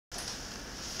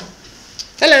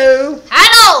Hello.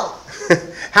 Hello.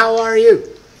 How are you?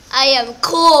 I am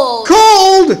cold.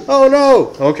 Cold. Oh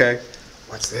no. Okay.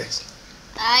 What's this?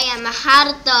 I am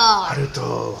Haruto.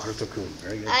 Haruto-kun.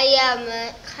 Very good. I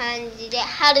am kanji de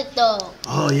Haruto.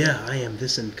 Oh yeah, I am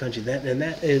this in kanji. That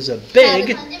is a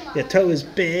big. The toe is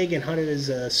big, and Haruto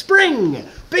is spring.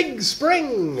 Big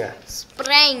spring.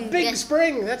 Spring. Big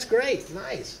spring. That's great.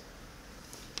 Nice.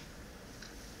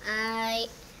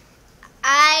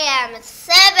 I am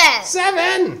 7.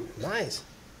 7. Nice.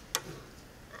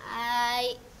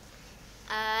 I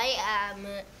am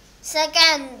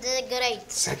second grade.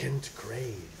 Second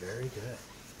grade. Very good.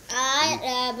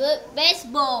 I love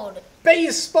baseball.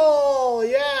 Baseball.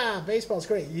 Yeah, baseball's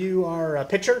great. You are a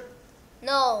pitcher?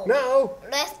 No. No.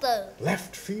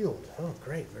 Left field. Oh,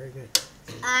 great. Very good.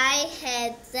 I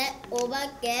had the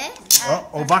obake.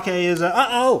 Obake is the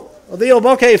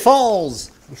obake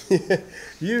falls.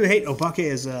 You hate obake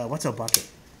is what's obake?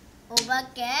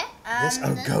 Obake This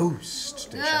and ghost.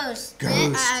 ghost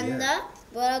and Yeah.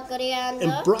 broccoli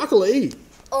and broccoli.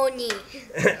 oni.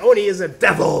 Oni is a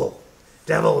devil.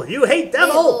 Devil. You hate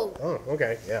devil. Oh,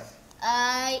 okay. Yeah.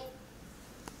 I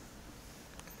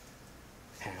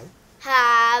Have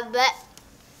have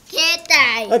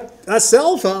ketai. a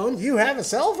cell phone. You have a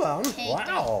cell phone.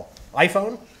 Wow.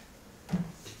 iPhone?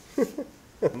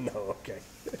 No. Okay.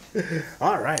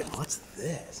 All right. What's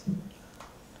this?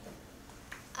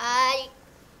 I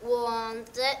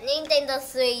want the Nintendo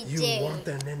Switch. You want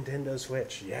the Nintendo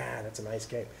Switch. Yeah, that's a nice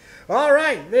game. All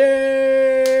right.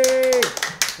 Yay!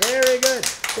 Very good.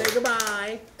 Say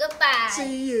goodbye. Goodbye.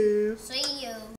 See you. See you.